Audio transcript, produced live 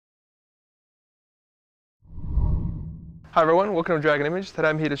Hi everyone, welcome to Dragon Image. Today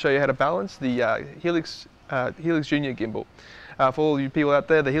I'm here to show you how to balance the Helix Jr Gimbal. For all you people out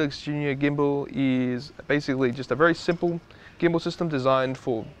there, the Helix Jr Gimbal is basically just a very simple gimbal system designed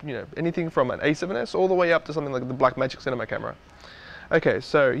for anything from an A7S all the way up to something like the Blackmagic Cinema camera. Okay,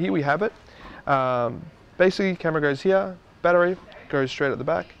 so here we have it. Basically, camera goes here, battery goes straight at the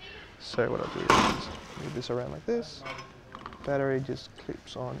back. So what I'll do is just move this around like this. Battery just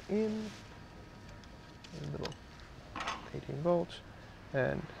clips on in. A little 18 volts,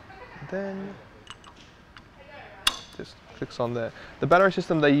 and then just clicks on there. The battery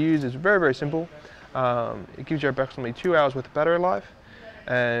system they use is very simple. It gives you approximately 2 hours worth of battery life,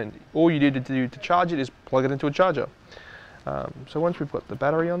 and all you need to do to charge it is plug it into a charger. So once we've got the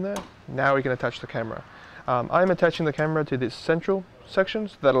battery on there, now we can attach the camera. I'm attaching the camera to this central section,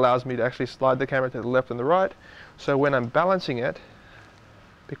 so that allows me to actually slide the camera to the left and the right. So when I'm balancing it,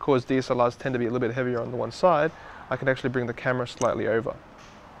 because DSLRs tend to be a little bit heavier on the one side, I can actually bring the camera slightly over.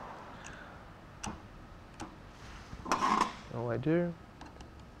 All I do,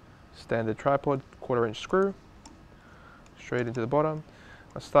 standard tripod 1/4 inch screw, straight into the bottom.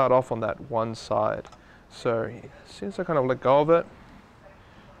 I start off on that one side. So as soon as I kind of let go of it,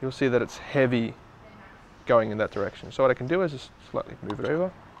 you'll see that it's heavy going in that direction. So what I can do is just slightly move it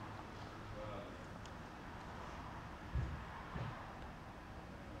over.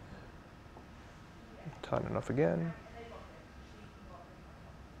 Tighten it off again.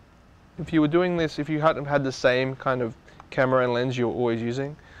 If you were doing this, if you hadn't had the same kind of camera and lens you're always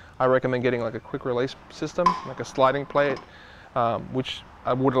using, I recommend getting like a quick release system, like a sliding plate, which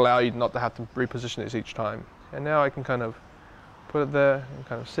would allow you not to have to reposition this each time. And now I can kind of put it there and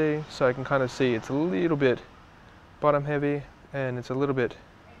kind of see. So I can kind of see it's a little bit bottom heavy, and it's a little bit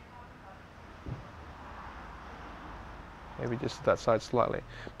maybe just that side slightly.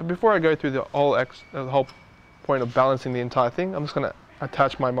 But before I go through the whole point of balancing the entire thing, I'm just going to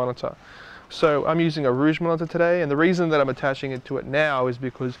attach my monitor. So I'm using a Rouge monitor today, and the reason that I'm attaching it to it now is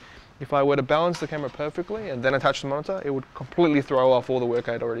because if I were to balance the camera perfectly and then attach the monitor, it would completely throw off all the work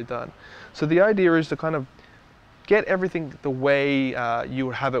I'd already done. So the idea is to kind of get everything the way you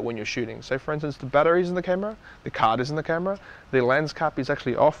would have it when you're shooting. So for instance, the battery's in the camera, the card is in the camera, the lens cap is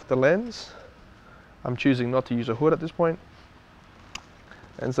actually off the lens. I'm choosing not to use a hood at this point.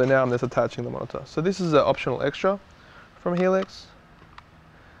 And so now I'm just attaching the monitor. So this is an optional extra from Helix.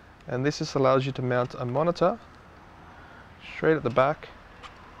 And this just allows you to mount a monitor straight at the back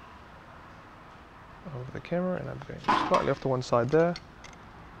over the camera. And I'm going slightly off to one side there.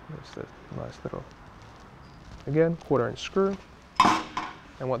 There's a nice little, again, 1/4 inch screw.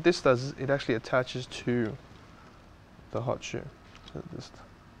 And what this does is it actually attaches to the hot shoe. So just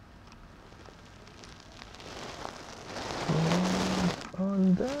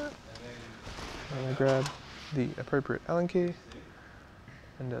on that, I'm going to grab the appropriate Allen key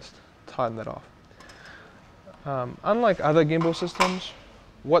and just tighten that off. Unlike other gimbal systems,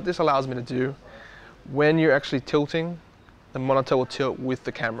 what this allows me to do, when you're actually tilting, the monitor will tilt with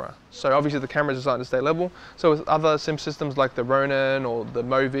the camera. So obviously the camera is designed to stay level. So with other sim systems like the Ronin or the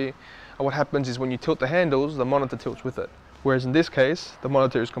Movi, what happens is when you tilt the handles, the monitor tilts with it. Whereas in this case, the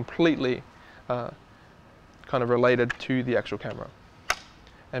monitor is completely kind of related to the actual camera.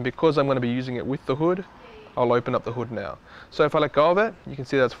 And because I'm going to be using it with the hood, I'll open up the hood now. So if I let go of it, you can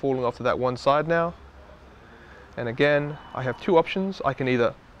see that's falling off to that one side now. And again, I have two options. I can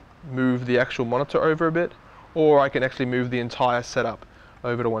either move the actual monitor over a bit, or I can actually move the entire setup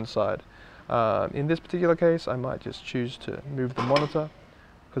over to one side. In this particular case, I might just choose to move the monitor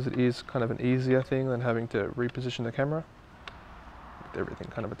because it is kind of an easier thing than having to reposition the camera with everything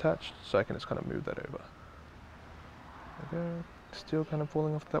kind of attached. So I can just kind of move that over. There we go. Still kind of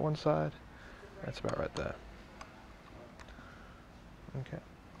falling off to that one side. That's about right there. Okay.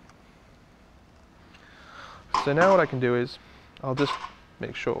 So now what I can do is I'll just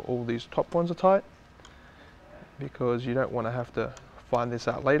make sure all these top ones are tight, because you don't want to have to find this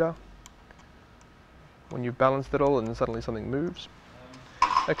out later when you've balanced it all and then suddenly something moves.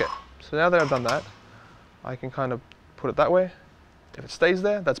 Okay, so now that I've done that, I can kind of put it that way. If it stays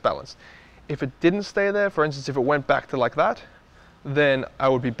there, that's balanced. If it didn't stay there, for instance, if it went back to like that, then I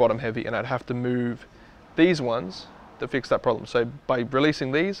would be bottom heavy and I'd have to move these ones to fix that problem. So by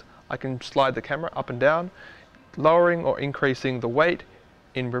releasing these, I can slide the camera up and down, lowering or increasing the weight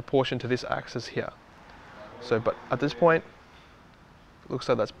in proportion to this axis here. So, but at this point, it looks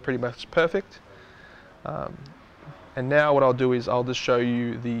like that's pretty much perfect. And now what I'll do is I'll just show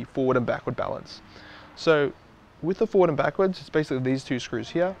you the forward and backward balance. So with the forward and backwards, it's basically these two screws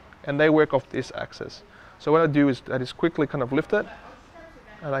here, and they work off this axis. So what I do is I just quickly kind of lift it,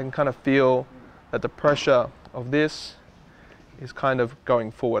 and I can kind of feel that the pressure of this is kind of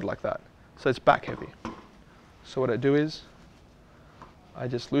going forward like that. So it's back heavy. So what I do is, I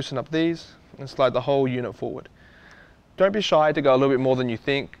just loosen up these and slide the whole unit forward. Don't be shy to go a little bit more than you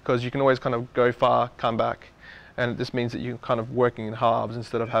think, because you can always kind of go far, come back, and this means that you're kind of working in halves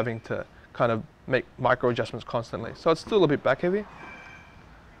instead of having to kind of make micro adjustments constantly. So it's still a bit back heavy.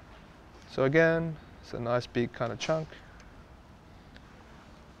 So again, it's a nice big kind of chunk.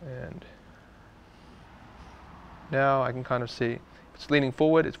 And now I can kind of see if it's leaning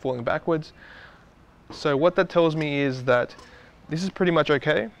forward, it's falling backwards. So what that tells me is that this is pretty much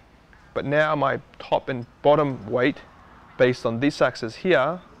okay, but now my top and bottom weight based on this axis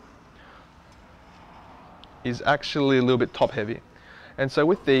here is actually a little bit top heavy. And so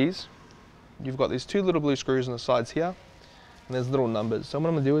with these, you've got these two little blue screws on the sides here, and there's little numbers. So what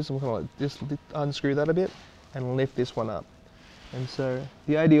I'm going to do is I'm going to like just unscrew that a bit and lift this one up. And so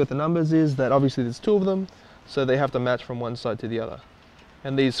the idea with the numbers is that obviously there's two of them, so they have to match from one side to the other.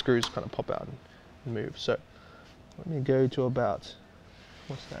 And these screws kind of pop out and move. So let me go to about,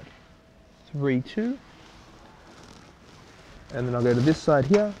 what's that, 3.2. And then I'll go to this side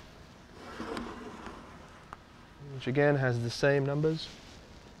here, which again has the same numbers.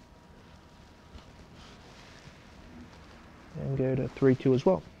 And go to 3.2 as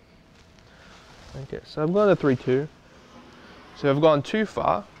well. Okay, so I've gone to 3.2. So if I've gone too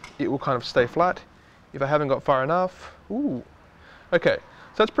far, it will kind of stay flat. If I haven't got far enough, ooh. Okay,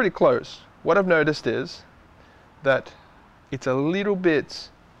 so that's pretty close. What I've noticed is that it's a little bit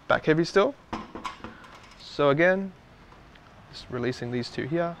back heavy still. So again, just releasing these two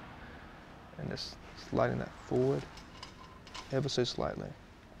here and just sliding that forward ever so slightly.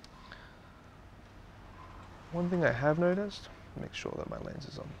 One thing I have noticed, make sure that my lens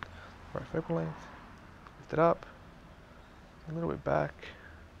is on the right focal length, lift it up, a little bit back.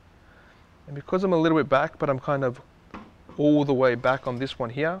 And because I'm a little bit back, but I'm kind of all the way back on this one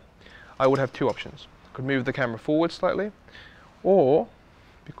here, I would have two options. I could move the camera forward slightly, or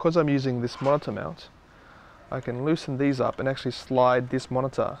because I'm using this monitor mount, I can loosen these up and actually slide this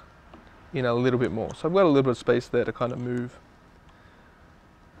monitor in a little bit more. So I've got a little bit of space there to kind of move.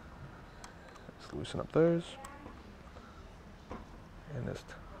 Let's loosen up those. And just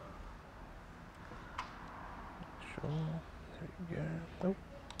sure. There we go. Oh.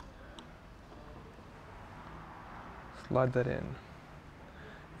 Slide that in.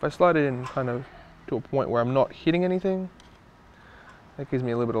 If I slide it in kind of to a point where I'm not hitting anything, that gives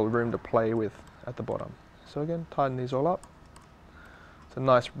me a little bit of room to play with at the bottom. So again, tighten these all up. It's a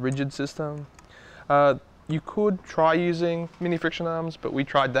nice rigid system. You could try using mini friction arms, but we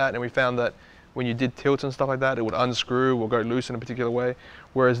tried that and we found that when you did tilts and stuff like that, it would unscrew or go loose in a particular way,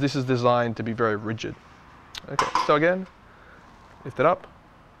 whereas this is designed to be very rigid. Okay, so again, lift it up.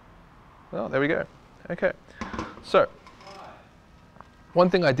 Oh, there we go. Okay, so one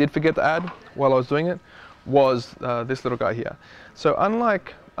thing I did forget to add while I was doing it was this little guy here. So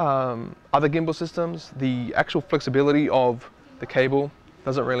unlike other gimbal systems, the actual flexibility of the cable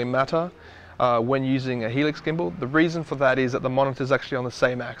doesn't really matter when using a Helix gimbal. The reason for that is that the monitor is actually on the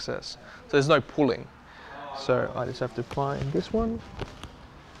same axis, so there's no pulling. So I just have to find this one,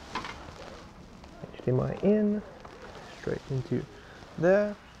 HDMI in, straight into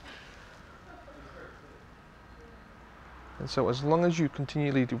there. And so as long as you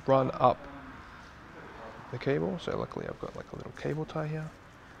continually run up the cable, so luckily I've got like a little cable tie here.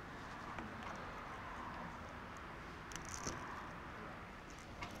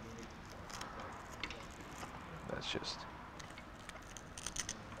 That's just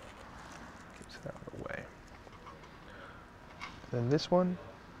keeps it out of the way. Then this one,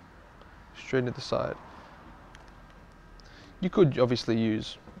 straight into the side. You could obviously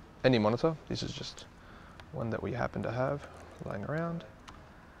use any monitor. This is just one that we happen to have lying around.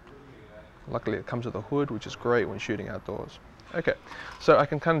 Luckily it comes with a hood, which is great when shooting outdoors. Okay, so I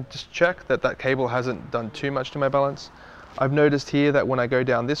can kind of just check that that cable hasn't done too much to my balance. I've noticed here that when I go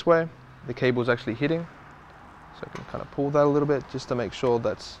down this way, the cable is actually hitting. So I can kind of pull that a little bit just to make sure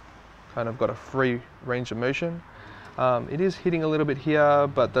that's kind of got a free range of motion. It is hitting a little bit here,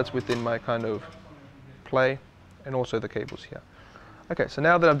 but that's within my kind of play, and also the cables here. Okay, so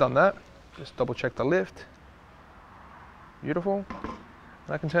now that I've done that, just double check the lift. Beautiful, and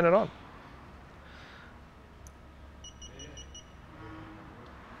I can turn it on.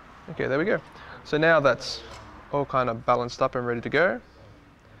 Okay, there we go. So now that's all kind of balanced up and ready to go.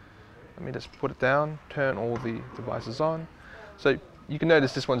 Let me just put it down, turn all the devices on. So you can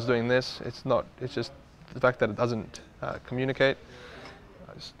notice this one's doing this. It's not, it's just the fact that it doesn't communicate.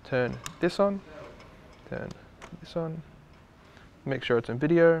 I just turn this on, make sure it's in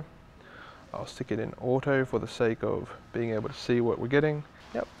video. I'll stick it in auto for the sake of being able to see what we're getting.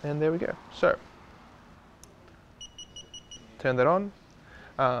 Yep, and there we go. So, turn that on.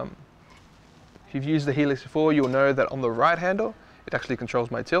 If you've used the Helix before, you'll know that on the right handle, it actually controls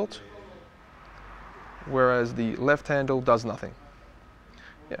my tilt, whereas the left handle does nothing.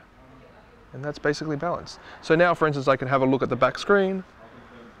 Yeah, and that's basically balanced. So now, for instance, I can have a look at the back screen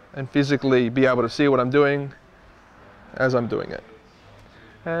and physically be able to see what I'm doing as I'm doing it.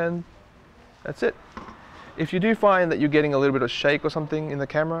 And that's it. If you do find that you're getting a little bit of shake or something in the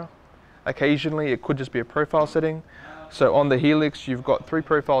camera, occasionally it could just be a profile setting. So on the Helix, you've got 3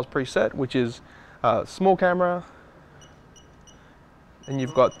 profiles preset, which is small camera, and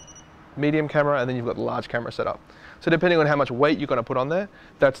you've got medium camera, and then you've got the large camera set up. So depending on how much weight you're going to put on there,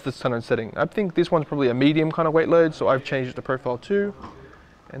 that's the standard setting. I think this one's probably a medium kind of weight load, so I've changed it to profile 2,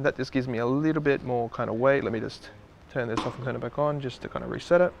 and that just gives me a little bit more kind of weight. Let me just turn this off and turn it back on just to kind of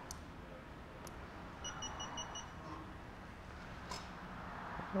reset it.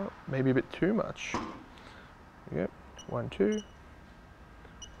 Oh, maybe a bit too much. Yep, 1, 2,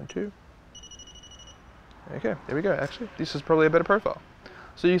 1, 2. Okay, there we go. Actually, this is probably a better profile.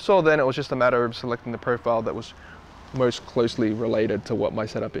 So you saw then it was just a matter of selecting the profile that was most closely related to what my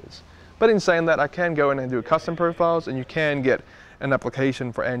setup is. But in saying that, I can go in and do custom profiles, and you can get an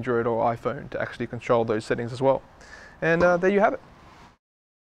application for Android or iPhone to actually control those settings as well. And there you have it.